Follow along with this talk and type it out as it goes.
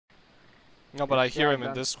No, but I hear him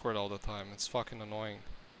in Discord all the time. It's fucking annoying.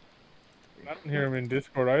 I don't hear him in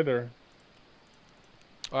Discord either.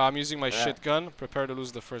 I'm using my shit gun. Prepare to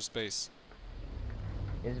lose the first base.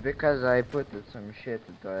 It's because I put some shit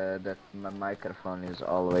that my microphone is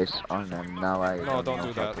always on, and now I No, don't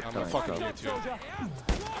do that. I'm gonna fucking mute you.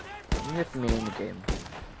 Mute me in the game.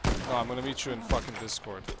 No, I'm gonna meet you in fucking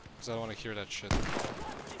Discord. Because I don't wanna hear that shit.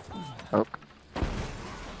 Okay.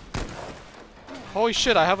 Holy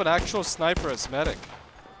shit, I have an actual sniper as medic.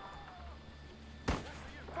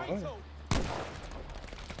 Oh.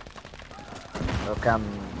 Okay,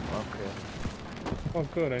 okay. Oh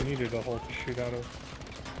good, I needed a hole to shoot out of.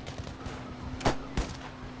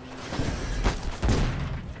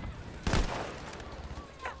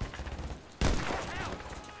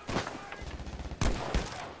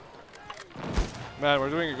 Man, we're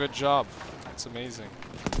doing a good job. It's amazing.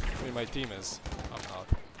 I mean, my team is. I'm not.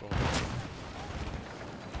 Cool.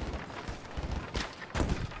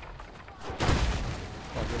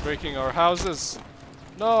 Oh, they're breaking our houses.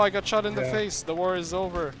 No, I got shot in the face. The war is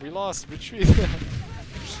over. We lost. Retreat.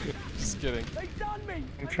 Just kidding.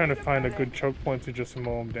 I'm trying to find a good choke point to just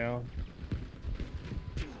mow him down.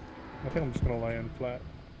 I think I'm just gonna lie in flat.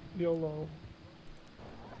 YOLO.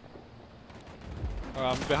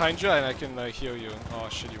 I'm behind you and I can heal you. Oh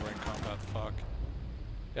shit, you were in combat. Fuck.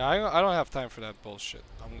 Yeah, I don't have time for that bullshit.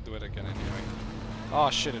 I'm gonna do it again anyway. Oh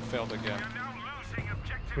shit, it failed again.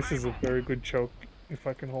 This is a very good choke if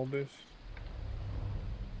I can hold this.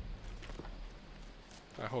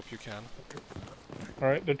 I hope you can.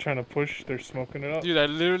 Alright, they're trying to push. They're smoking it up. Dude, I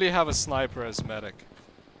literally have a sniper as medic.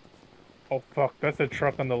 Oh fuck, that's a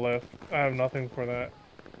truck on the left. I have nothing for that.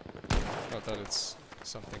 Not that it's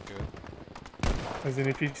something good. As in,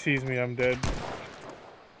 if he sees me, I'm dead.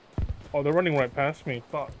 Oh, they're running right past me.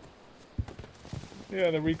 Fuck.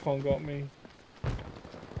 Yeah, the recon got me.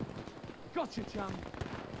 Gotcha, chum.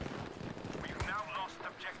 We've now lost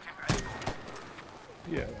objective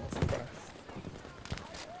A. Yeah, that's fast.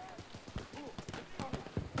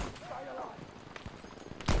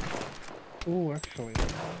 Ooh, actually.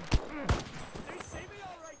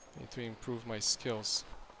 Need to improve my skills.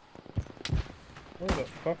 Where the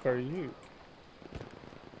fuck are you?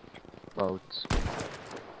 Boats.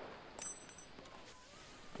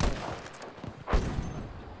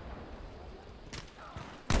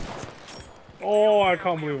 Oh, I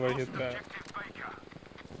can't believe I hit that.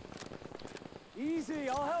 Easy,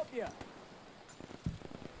 I'll help you.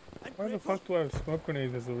 Why the fuck do I have smoke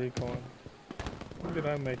grenades as a recon? When did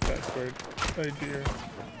I make that great idea?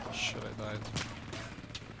 Shit, I died.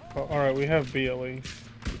 Oh, alright, we have B at least.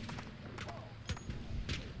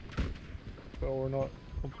 So we're not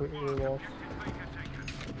completely lost.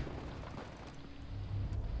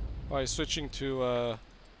 Alright, switching to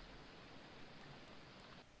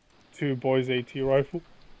Two boys AT rifle.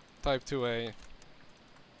 Type 2A.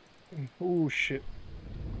 Ooh, shit.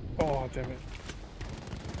 Oh, damn it.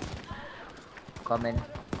 Coming.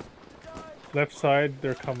 Left side,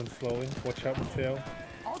 they're coming slowly. Watch out, Mateo.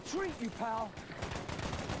 I'll treat you, pal.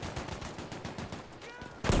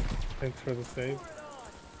 Thanks for the save.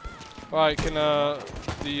 Alright, can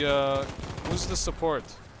who's the support?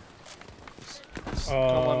 Come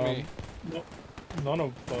on me. No, none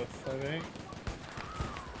of us, I think.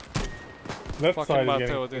 Left Fucking side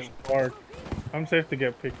Mateo is getting didn't. pushed hard. I'm safe to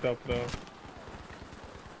get picked up though.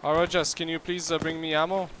 Rojas, can you please bring me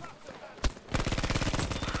ammo?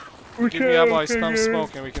 Give me ammo, I spam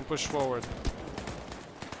smoke and we can push forward.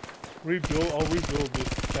 I'll rebuild this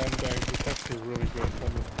sandbag. It's actually really good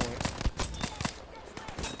from this point.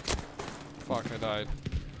 Fuck, I died.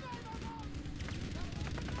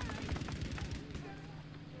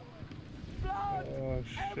 Oh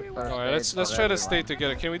shit. Alright, let's try to stay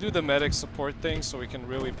together. Can we do the medic support thing so we can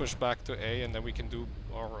really push back to A and then we can do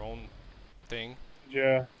our own thing?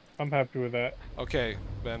 Yeah, I'm happy with that. Okay,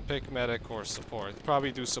 then pick medic or support.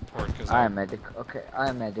 Probably do support because I'm medic. Okay,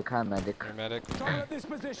 I'm medic. You're medic. Try at this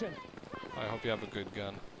position. I hope you have a good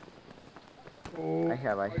gun. Oh, I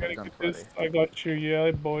have, gotta don't get this. worry. I got you,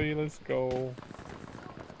 yeah, boy. Let's go.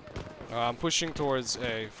 I'm pushing towards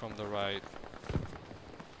A from the right.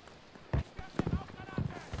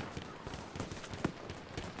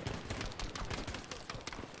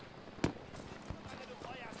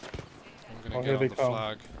 I'm gonna get on the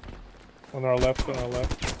flag. On our left, on our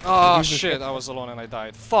left. Ah, shit, I was alone and I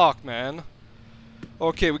died. Fuck, man.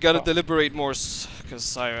 Okay, we gotta deliberate more,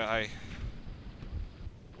 cause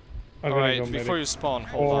Alright, before you spawn,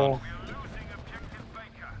 hold on.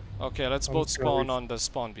 Okay, let's both spawn on the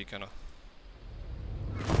spawn beacon.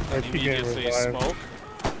 And immediately smoke.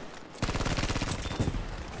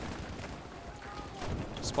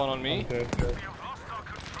 Spawn on me? I'm dead. We have lost our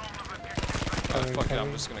control of objective. Fuck it, I'm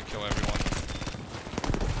coming. just gonna kill everyone.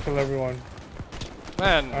 Kill everyone.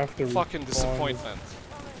 Man, After we fucking spawn. disappointment.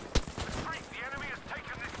 Retreat, the enemy has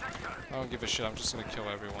taken this sector. I don't give a shit, I'm just gonna kill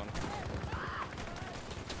everyone.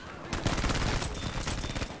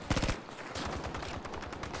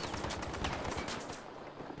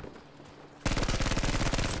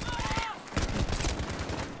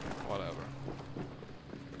 Whatever.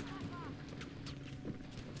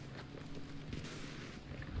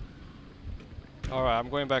 Alright, I'm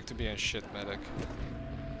going back to being shit medic.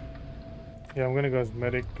 Yeah, I'm gonna go as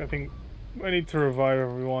medic. I think I need to revive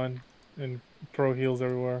everyone and throw heals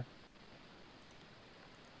everywhere.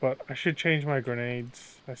 But I should change my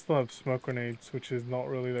grenades. I still have smoke grenades, which is not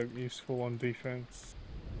really that useful on defense.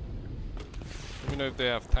 Let me know if they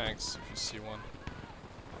have tanks, if you see one.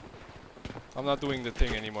 I'm not doing the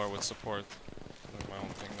thing anymore with support. I'm doing my own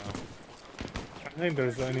thing now. I don't think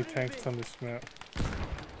there's any tanks on this map.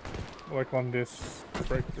 Like on this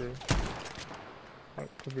breakthrough. I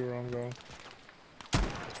could be wrong though.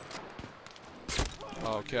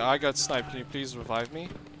 Oh, okay, I got sniped. Can you please revive me?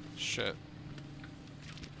 Shit.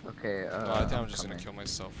 Okay, No, I think I'm just gonna kill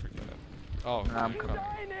myself. Forget it. Oh, No, I'm you're coming.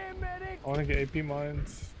 coming. Line in, medic! I wanna get AP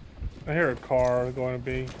mines. I hear a car going to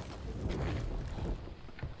be.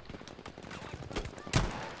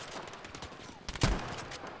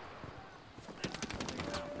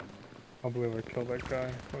 I believe I killed that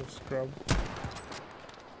guy. What a scrub.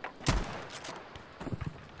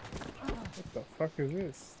 What the fuck is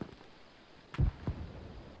this?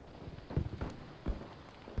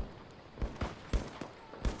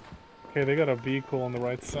 Okay, they got a vehicle on the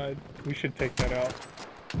right side. We should take that out.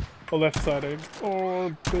 The left side,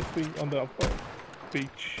 or basically on the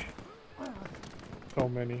beach. So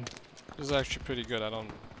many. This is actually pretty good. I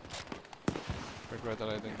don't regret that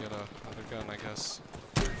I didn't get another gun, I guess.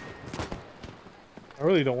 I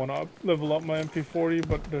really don't want to level up my MP40,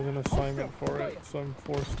 but there's an assignment for it, so I'm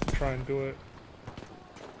forced to try and do it.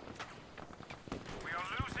 We are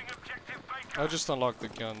losing objective Baker. I just unlocked the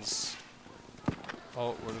guns.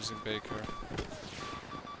 Oh, we're losing Baker.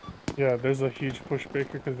 Yeah, there's a huge push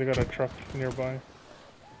Baker because they got a truck nearby.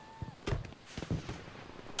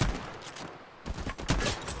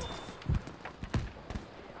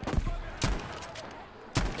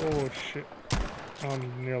 Oh shit.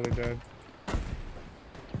 I'm nearly dead.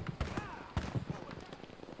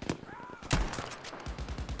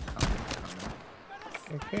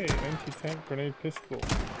 Okay, anti-tank grenade pistol.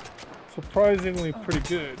 Surprisingly pretty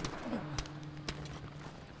good.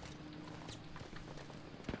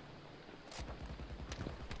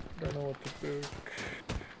 Don't know what to do.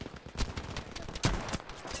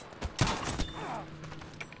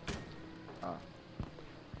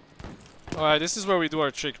 Alright, this is where we do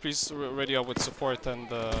our trick. Please ready up with support and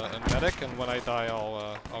medic, and when I die,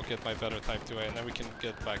 I'll get my better type 2A, and then we can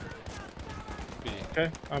get back B.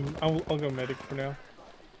 Okay, I'll go medic for now.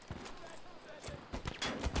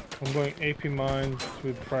 I'm going AP mines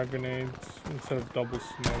with frag grenades instead of double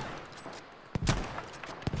smoke.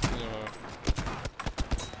 Yeah.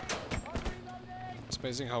 It's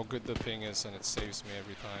amazing how good the ping is, and it saves me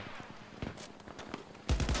every time.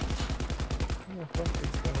 Oh, fuck,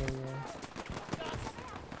 it's everywhere.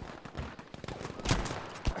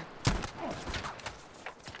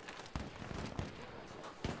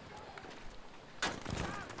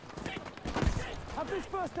 Have this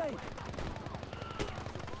first aid!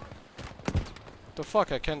 The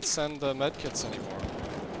fuck, I can't send medkits anymore.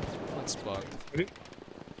 That's bugged.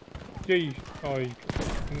 Yeah, you... Oh, you...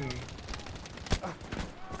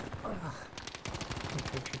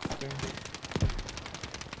 That's interesting.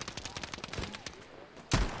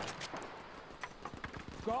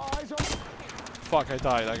 Guys, on... Fuck, I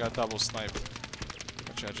died. I got double sniped.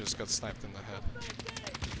 Actually, I just got sniped in the head.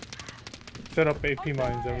 Set up AP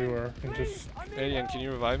mines everywhere and just... Alien, can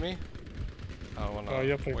you revive me? I don't wanna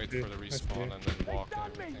yep, I wait see. for the I respawn see. and then walk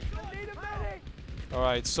and Done me! everything. I need a medic!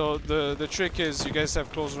 Alright, so the trick is you guys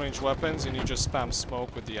have close range weapons and you just spam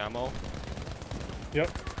smoke with the ammo. Yep.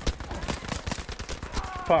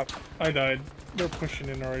 Fuck, I died. They're pushing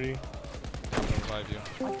in already. I'm gonna revive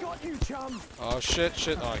you. I got you, chum! Oh shit,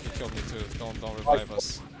 shit. Oh, he killed me too. Don't revive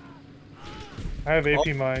us. I have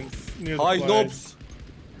AP mines near the Hi, flag, noobs!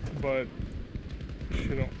 but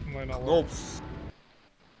might not work. Noobs!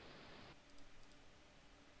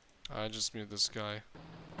 I just mute this guy.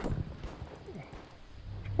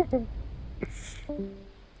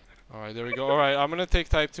 Alright, there we go. Alright, I'm gonna take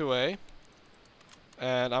type 2A.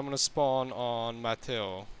 And I'm gonna spawn on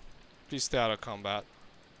Matteo. Please stay out of combat.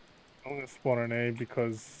 I'm gonna spawn an A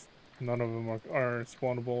because None of them are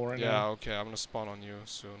spawnable right Yeah, now. okay, I'm gonna spawn on you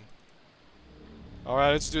soon.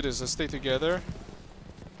 Alright, let's do this. Let's stay together.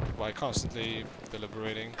 By constantly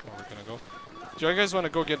deliberating where we're gonna go. Do you guys want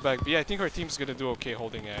to go get back B? I think our team's gonna do okay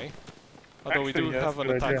holding A. Although we Actually, do yeah, that's have a an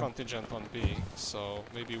good attack idea. contingent on B, so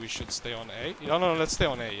maybe we should stay on A. No, no, let's stay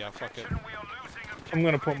on A, yeah, fuck it. I'm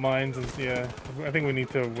gonna put mines and yeah. I think we need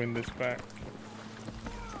to win this back.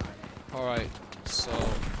 Alright, so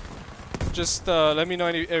just let me know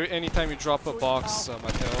anytime you drop a box,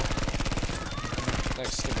 Mateo,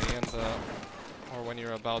 next to me, and or when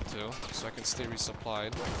you're about to, so I can stay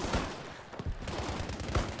resupplied.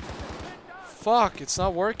 Fuck, it's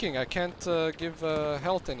not working. I can't give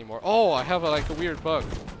health anymore. Oh, I have like a weird bug.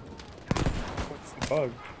 What's the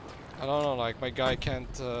bug? I don't know, like my guy can't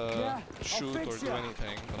Yeah, shoot I'll or fix do ya.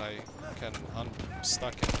 anything, but I can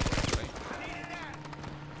unstuck him. Actually.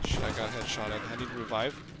 Shit, I got headshotted. I need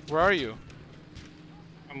revive. Where are you?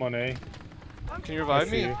 I'm on A. Can you revive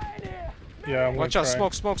see me? you. Yeah, I'm Watch gonna out! try.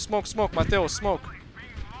 Smoke! Smoke! Smoke! Smoke! Mateo, smoke!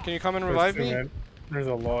 Can you come and There's revive two, me? man. There's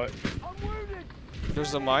a lot. I'm wounded.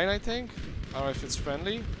 There's a mine, I think. I don't know if it's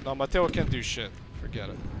friendly. No, Mateo can't do shit. Forget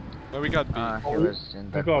it. But we got B. He was in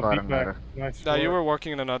I the got beat back. corner. Nice. Nah, you work. were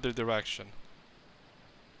working in another direction.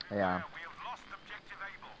 Yeah.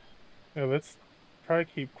 Yeah, let's try to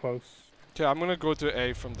keep close. Okay, I'm gonna go to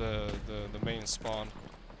A from the main spawn.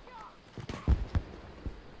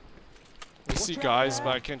 I see guys, but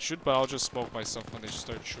I can't shoot, but I'll just smoke myself when they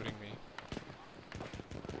start shooting me.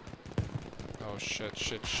 Oh shit,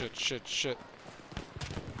 shit, shit, shit, shit.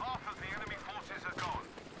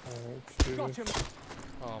 Let's do Gotcha. this.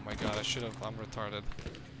 Oh my god, I should have, I'm retarded.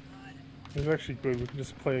 It's actually good. We can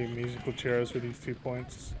just play musical chairs for these 2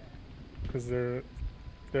 points, because they're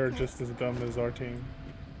just as dumb as our team.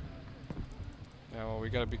 Yeah, well, we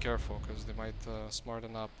gotta be careful, because they might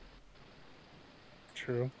smarten up.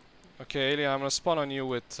 True. Okay, Alien, I'm gonna spawn on you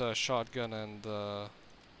with shotgun and Okay.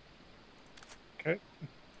 wait,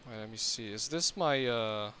 let me see. Is this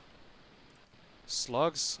my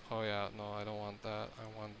slugs? Oh yeah, no, I don't want that.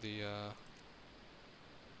 I want the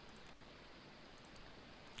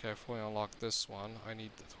okay, I fully unlocked this one. I need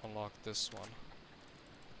to unlock this one.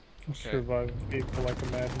 Just Okay. survive people like a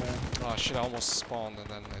madman. Oh shit, I almost spawned and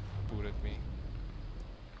then it booted me.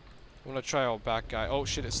 I'm gonna try our back guy. Oh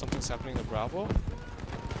shit, is something's happening to Bravo?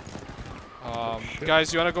 Shit.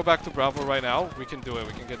 Guys, you wanna go back to Bravo right now? We can do it,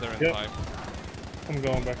 we can get there in Yep. time. I'm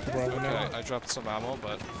going back to Bravo now. Okay, I dropped some ammo,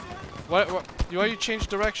 but... Why you changed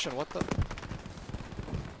direction? What the...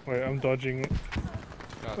 Wait, I'm dodging.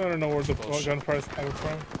 God, I don't know where the bullshit. gunfire is coming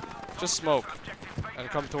from. Just smoke. And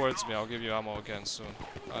come towards me, I'll give you ammo again soon.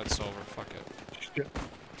 Oh, it's over, fuck it. Shit.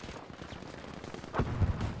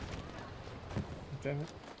 Damn it.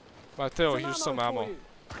 Mateo, here's some ammo. for you.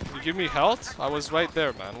 Can you give me health? I was right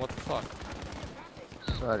there, man. What the fuck?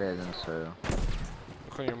 Sorry, I didn't saw you.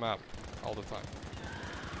 Look on your map. All the time.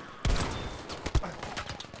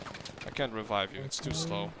 I can't revive you, it's too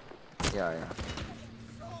slow. Yeah,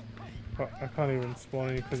 yeah. Oh, I can't even spawn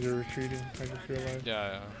you because you're retreating. I just realized.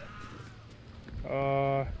 Yeah, yeah.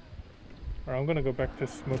 Alright, I'm gonna go back to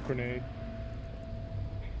smoke grenade.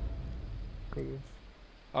 For this.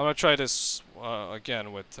 I'm gonna try this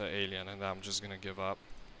again with Alien, and I'm just gonna give up.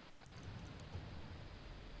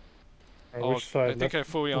 Alright, which side? I think I Left?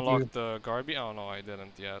 fully What do you- unlocked the Garby. Oh no, I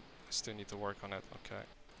didn't yet. I still need to work on it. Okay.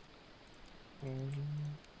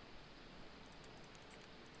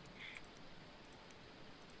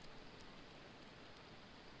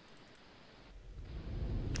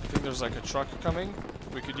 I think there's like a truck coming.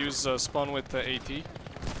 We could use spawn with the AT.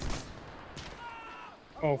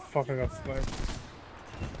 Oh fuck, I got sniped.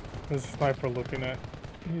 There's a sniper looking at.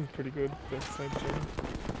 He's pretty good. That sniper.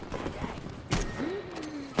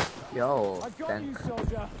 Yo, I got you, tank.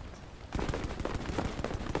 soldier.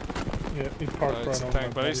 Yeah, he's parked right It's a on tank,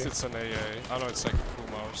 my but at least body. it's an AA. I know it's like a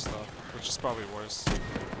Puma or stuff, which is probably worse.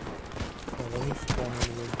 Oh, let me spawn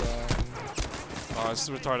in with Oh, it's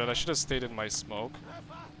retarded. I should have stayed in my smoke.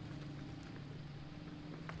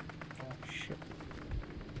 oh shit.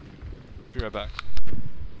 Be right back.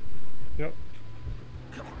 Yep.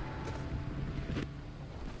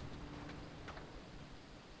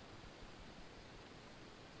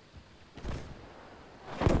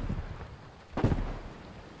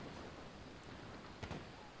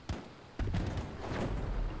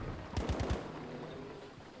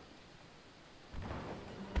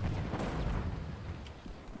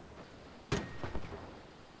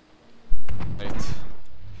 Right.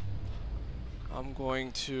 I'm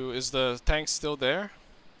going to... Is the tank still there?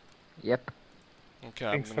 Yep. Okay,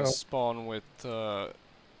 I'm Think gonna so. spawn with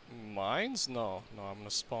mines? No, I'm gonna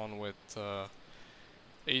spawn with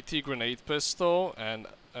AT grenade pistol and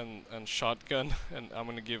shotgun, and I'm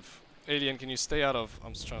gonna give Alien. Can you stay out of?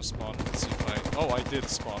 I'm just trying to spawn. Let's see if I. Oh, I did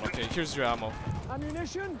spawn. Okay, here's your ammo.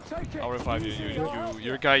 Ammunition, take it. I'll revive you. Easy, I'll help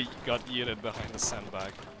Your guy got yeeted behind the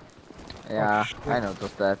sandbag. Yeah, shit. I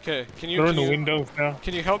noticed that. Okay, can They're in the you windows now.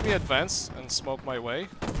 can you help me advance and smoke my way?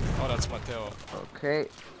 Oh, that's Mateo. Okay.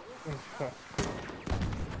 Oh, fuck.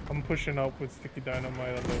 I'm pushing up with sticky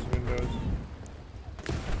dynamite on those windows.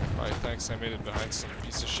 Alright, thanks. I made it behind some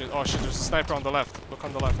piece of shit. Oh shit, there's a sniper on the left. Look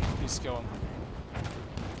on the left. Please kill him.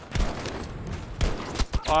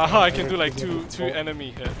 I can do like two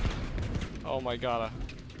enemy hit. Oh my god.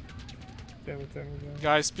 Damn it, damn it, damn it.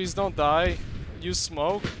 Guys, please don't die. Use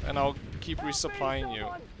smoke, and I'll keep resupplying you.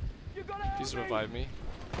 Please revive me.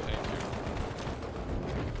 Thank you.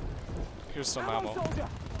 Here's some ammo.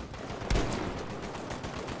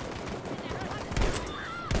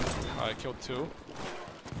 I killed 2.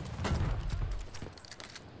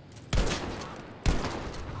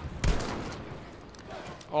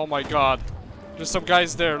 Oh my god. There's some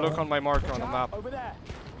guys there. Look on my marker on the map. Over there.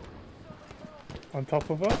 On top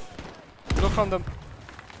of us? Look on the...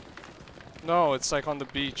 No, it's like on the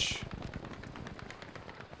beach.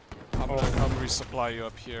 I'm gonna come resupply you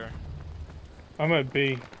up here. I'm at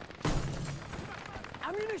B.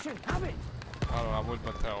 Ammunition, have it. I don't know, I'm with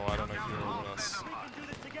Mateo. I don't know if you're with us.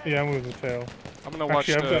 Yeah, I'm with the tail. I'm gonna watch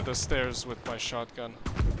Actually, the stairs with my shotgun.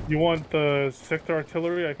 You want the sector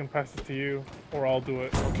artillery? I can pass it to you, or I'll do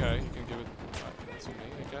it. Okay, you can give it to me,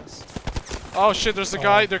 I guess. Oh shit, there's a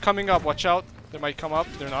guy. They're coming up. Watch out. They might come up.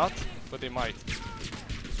 They're not, but they might.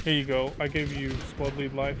 Here you go. I gave you squad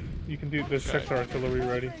lead life. You can do the sector artillery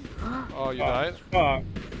ready. Oh, you died? Yeah,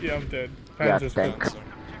 I'm dead. Yeah, Panzer's thanks. dead.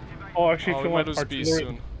 Oh, actually, Oh, if we you might want lose B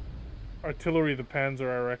soon. artillery, the Panzer,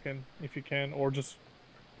 I reckon, if you can, or just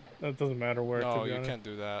that doesn't matter where. No, to be you honest. can't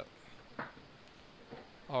do that.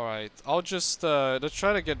 Alright, I'll just, let's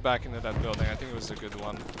try to get back into that building. I think it was a good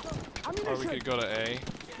one. Or we could go to A.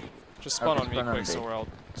 Just spawn Okay, on me spawn on quick B. so we're all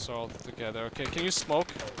together. Okay, can you smoke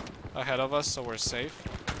ahead of us so we're safe?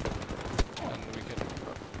 And we can...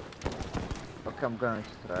 Okay, I'm going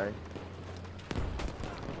to try.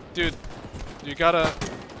 Dude, you gotta...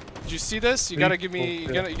 Did you see this? You gotta give me...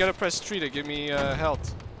 Yeah. You gotta press 3 to give me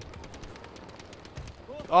health.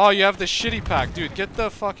 Oh, you have the shitty pack. Dude, get the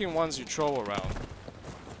fucking ones you throw around.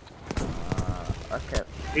 Okay.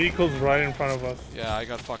 Vehicle's right in front of us. Yeah, I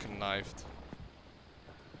got fucking knifed.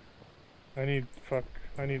 I need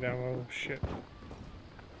ammo. Shit.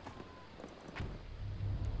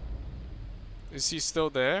 Is he still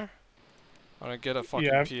there? I'm gonna get a fucking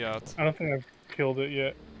Yeah, pee out. I don't think I've killed it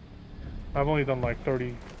yet. I've only done like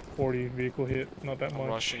 30, 40 vehicle hit. Not that I'm much.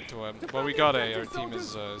 rushing to him. But we got A. Our team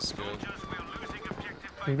is good.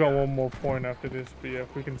 We've got one more point after this, but yeah,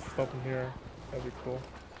 if we can stop him here, that'd be cool.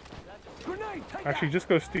 Grenade, take Actually, just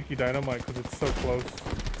go sticky dynamite because it's so close.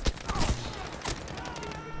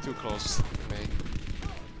 Too close to me.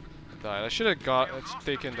 Died. I should have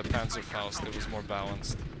taken the Panzerfaust. It was more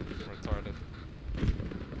balanced. Retarded.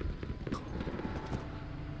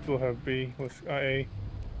 Still have B. Let's A.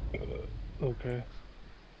 Okay.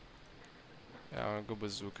 Yeah, I'm gonna go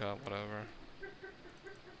bazooka, whatever.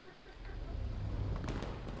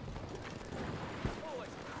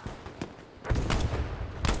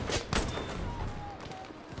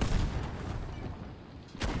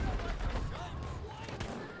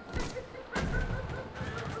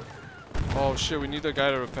 Oh shit, we need a guy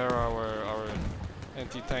to repair our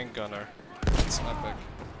anti-tank gunner. It's epic.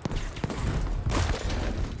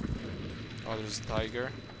 Oh, there's a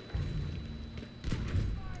tiger.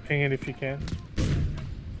 Ping it if you can.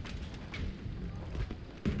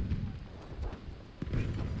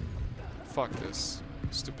 Fuck this.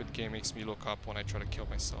 Stupid game makes me look up when I try to kill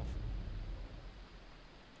myself.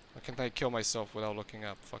 Why can't I kill myself without looking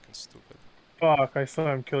up? Fucking stupid. Fuck, I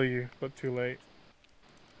saw him kill you, but too late.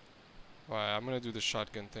 Alright, I'm gonna do the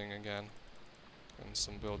shotgun thing again. In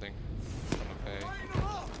some building. In front of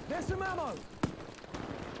A. There's some ammo.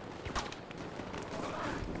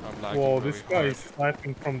 I'm lagging Whoa, really this guy hard. is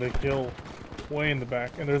sniping from the hill, way in the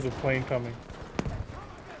back, and there's a plane coming.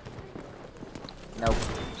 Nope.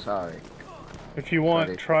 Sorry. If you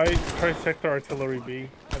want, Sorry. try sector artillery B.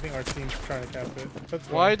 I think our team's trying to cap it. That's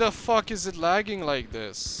fine. Why the fuck is it lagging like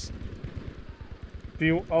this? Do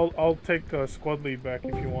you? I'll take squad lead back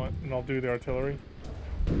if you want, and I'll do the artillery.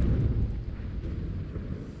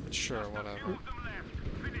 Sure, whatever.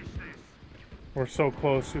 We're so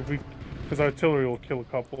close. If we, because artillery will kill a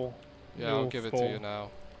couple. Yeah, I'll give it to you now.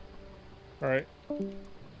 All right.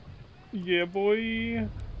 Yeah, boy.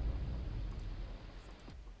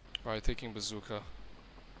 Alright, taking bazooka.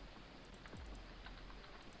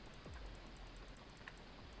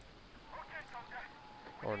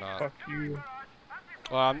 Or not. Fuck you.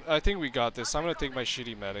 Well, I think we got this. I'm gonna take my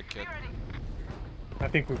shitty medic kit. I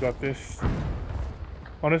think we got this.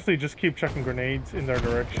 Honestly, just keep chucking grenades in their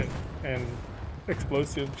direction and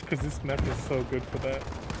explosives, because this map is so good for that.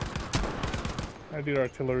 I did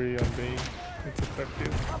artillery on B. It's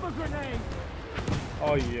effective. Have a grenade.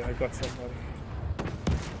 Oh yeah, I got somebody.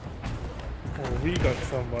 Or we got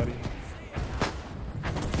somebody.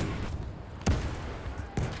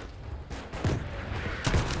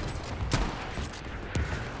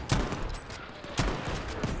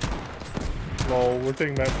 Lol, we're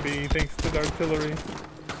taking that B thanks to the artillery.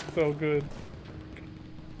 So good.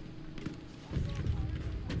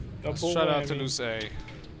 Let's Double try not to whammy. lose A.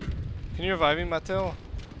 Can you revive me, Mattel?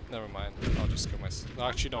 Never mind. I'll just kill myself. No,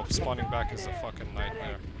 actually, no. Spawning back is a fucking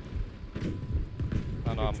nightmare.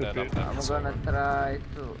 Oh no, I'm It's a dead. I'm bit- dead. I'm It's gonna over. try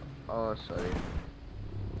to. Oh, sorry.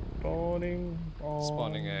 Spawning on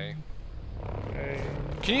Spawning A. A.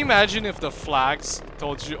 Can you imagine if the flags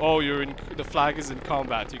told you, oh, you're in, the flag is in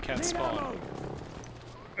combat, you can't Need spawn? ammo.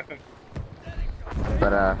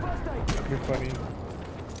 But First aid. That'd be funny.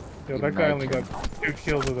 Yo, that guy only got 2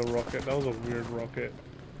 kills with a rocket. That was a weird rocket.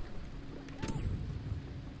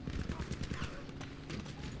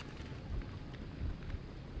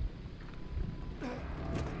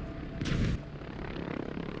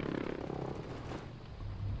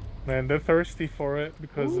 Man, they're thirsty for it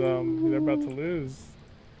because they're about to lose.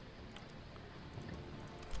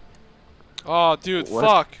 Oh, dude, What?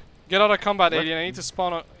 fuck! Get out of combat, What? alien. I need to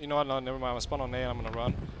spawn on. You know what? No, never mind. I'm gonna spawn on A and I'm gonna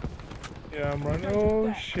run. Yeah, I'm running.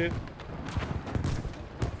 Oh shit!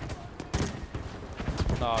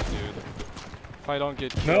 Nah, dude. If I don't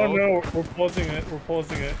get No, killed. no, we're pausing it. We're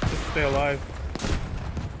pausing it. Just stay alive.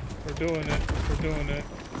 We're doing it. We're doing it.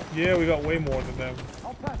 Yeah, we got way more than them.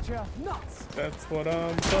 I'll patch ya. Nuts. That's what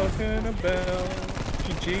I'm talking about.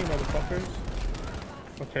 GG, motherfuckers.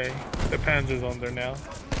 Okay, the Panzer's on there now.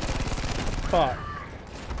 Fuck.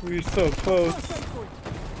 We're so close.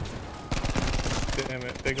 Damn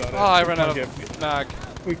it, they got it. Oh, I We ran can't out get of beat. mag.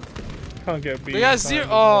 We can't get beat. But yeah, in zero.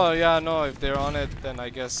 time, Oh, yeah, no. If they're on it, then I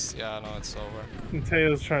guess. Yeah, no, it's over. and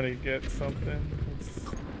Tayo's trying to get something. It's...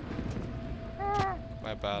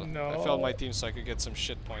 My bad. I No. failed my team so I could get some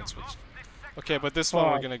shit points. Which. Okay, but this one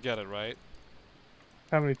we're Fuck. gonna get it, right?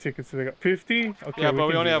 How many tickets do they got? 50? Okay, Yeah, but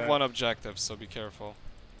we can only do have that. one objective, so be careful.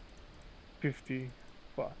 50.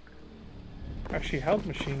 Fuck. Actually, how's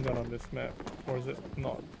machine gun on this map? Or is it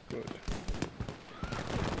not good?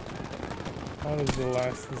 How does the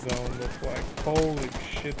last zone look like? Holy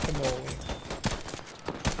shit tamale.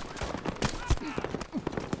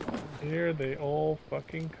 Here they all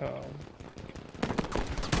fucking come.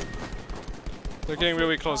 They're getting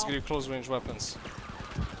really close. Getting close range weapons.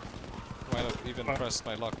 Might have even Fuck. pressed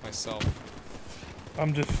my luck myself.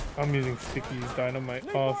 I'm using stickies, dynamite.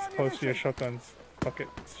 Oh, it's close to your shotguns. Fuck it.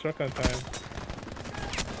 It's shotgun time.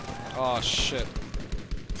 Oh shit.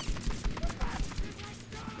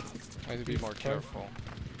 I need to be more careful.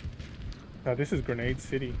 Now this is Grenade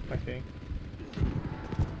City, I think.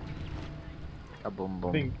 a boom I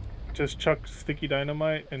boom. think just chuck sticky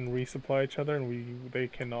dynamite and resupply each other, and they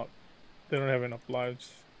cannot. They don't have enough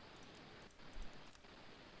lives.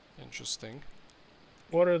 Interesting.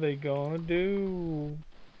 What are they gonna do?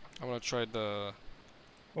 I'm gonna try the.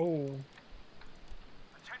 Oh,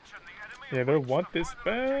 Attention, the enemy yeah, have they reached want the this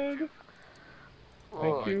final bad.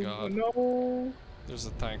 Oh, Thank my you. God. No. There's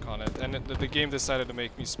a tank on it, and the game decided to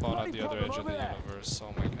make me spawn at the other edge of the universe.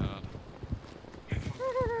 Oh my god.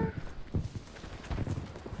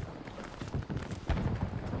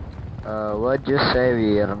 What'd you say?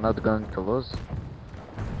 We are not going to lose?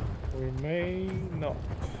 We may not.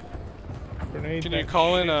 Grenade. Can you that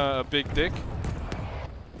call in shit. a big dick?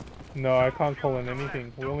 No, I can't call in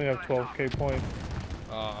anything. We only have 12k points.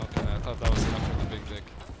 Oh, okay. I thought that was enough for the big dick.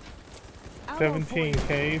 Ammo for you.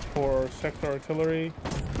 17k for sector artillery.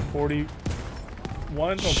 41.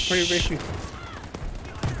 No, pretty basically.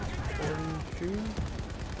 42.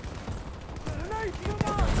 Grenade for I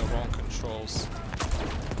got the wrong controls.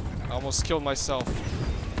 I almost killed myself.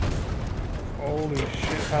 Holy shit.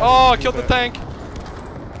 how Oh, did I you killed do the that? tank!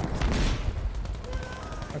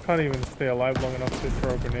 I can't even stay alive long enough to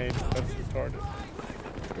throw a grenade. That's retarded.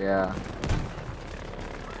 Yeah.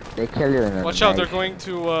 They kill you in a Watch out, they're night. going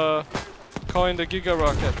to call in the Giga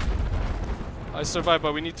Rocket. I survived,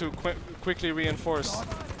 but we need to quickly reinforce.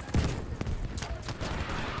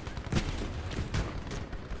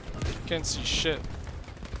 Can't see shit.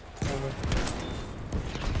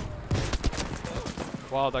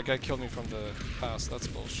 Wow, that guy killed me from the past. That's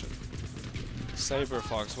bullshit. Saber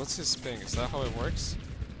Fox, what's his ping? Is that how it works?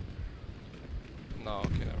 No,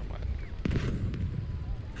 okay, never mind.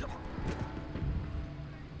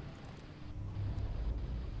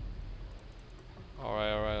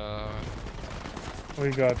 We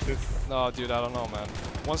got this. No, dude, I don't know, man.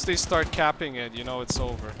 Once they start capping it, you know it's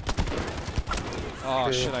over. Oh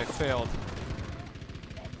True. shit, I failed.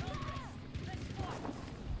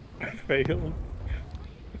 Failed.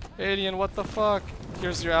 Alien, what the fuck?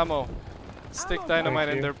 Here's your ammo. Stick dynamite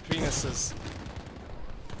in you. their penises.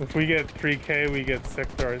 If we get 3K, we get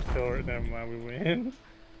sector artillery. Never mind, we win.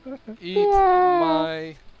 Eat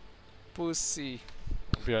my pussy.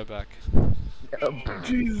 Be right back.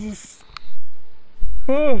 Jesus.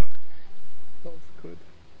 Oh. That was good.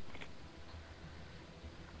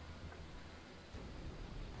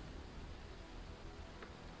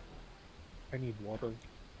 I need water.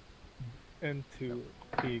 And to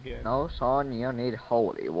pee again. No, son, you need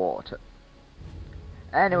holy water.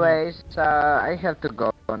 Anyways, I have to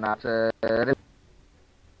go now.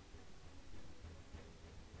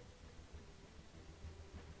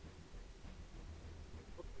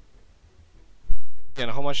 And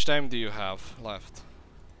how much time do you have left?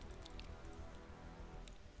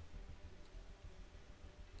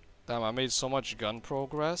 Damn, I made so much gun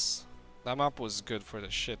progress. That map was good for the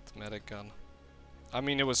shit medic gun. I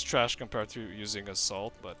mean, it was trash compared to using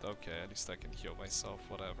assault, but okay, at least I can heal myself,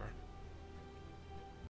 whatever.